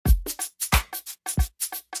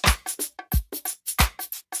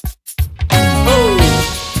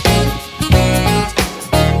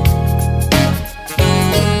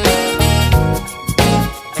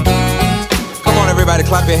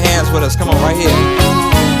your hands with us. Come on, right here.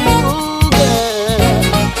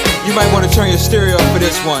 You might want to turn your stereo up for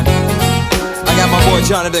this one. I got my boy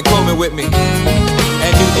Jonathan Coleman with me.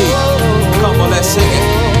 And you D. Come on, let's sing it.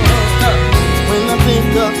 When I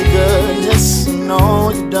think of the goodness and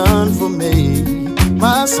all you've done for me,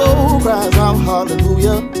 my soul cries out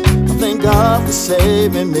hallelujah. I thank God for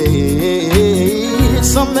saving me.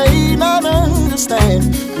 Some may not understand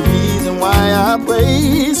the reason why I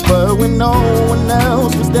praise, but when no one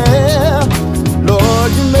else was there,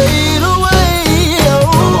 Lord, you made a way.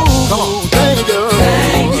 Oh, come on. Thank you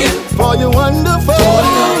for your wonderful,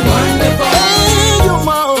 and your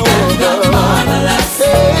marvelous.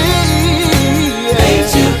 Hey,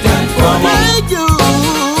 things you've done for me. Thank you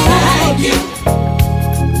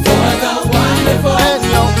for the wonderful and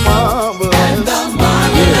your marvelous, and the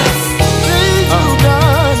marvelous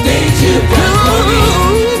things you've done for me.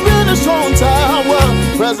 You've been a strong tower,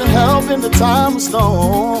 present help in the time of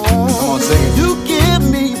storm. Come on, sing it. You give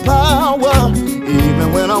me power even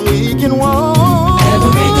when I'm weak and warm.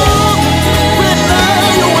 Every day. When I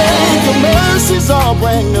awake, your mercies are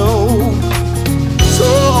brand new. So I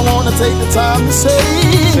wanna take the time to say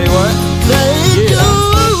what? Thank you.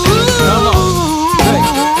 Come on. Thank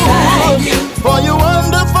you for your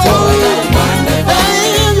wonderful,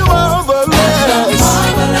 and your marvelous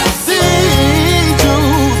things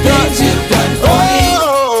you've done for me.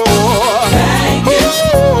 Thank you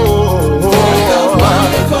for the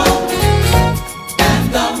wonderful and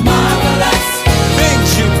the marvelous Things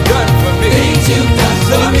you've done for me. things you've done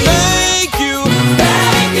for me. Thank you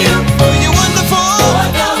Thank you for your wonderful for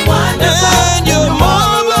the wonderful and your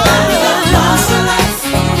marvelous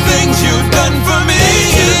things you've done for me.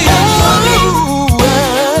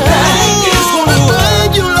 Thank you,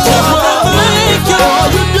 thank you, Lord, Thank you. for all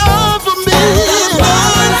you've done for me.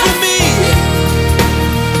 Done for me.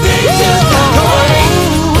 Things you've done for me.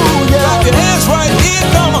 Clap your hands right here.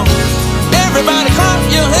 Come on. Everybody clap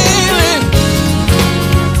your hands.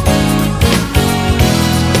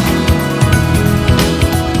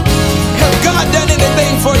 Has God done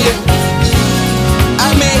anything for you? I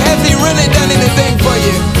mean, has He really done anything for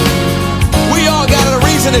you? We all got a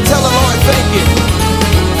reason to tell the Lord thank you.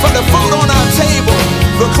 For the food on our table,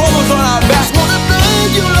 the clothes on our back,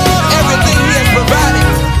 Thank you, Lord. everything He has provided.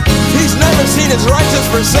 He's never seen His righteous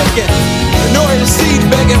forsaken, nor His seed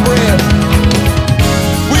begging bread.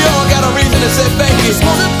 We all got a reason to say thank you.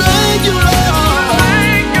 Thank you, Lord.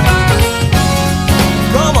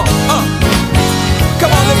 Come on,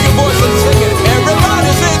 come on, lift your voice and sing it.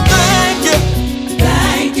 Everybody say thank you.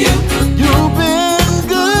 Thank you. You've been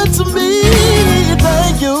good to me.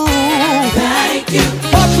 Thank you. Thank you.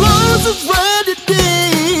 My clothes is ready,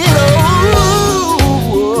 dear.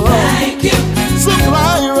 Oh, thank you.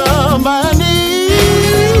 Supplier of my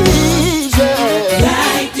needs. Yeah.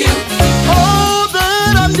 Thank you. All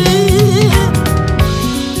that I need.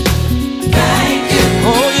 Thank you.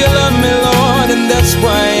 Oh, you love me, Lord, and that's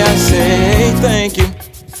why I say thank you.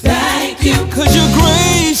 Thank you. 'Cause your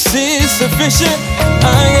grace is sufficient. I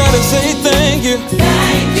gotta say thank you.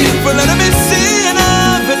 Thank you. For letting me see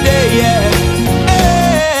another day, yeah.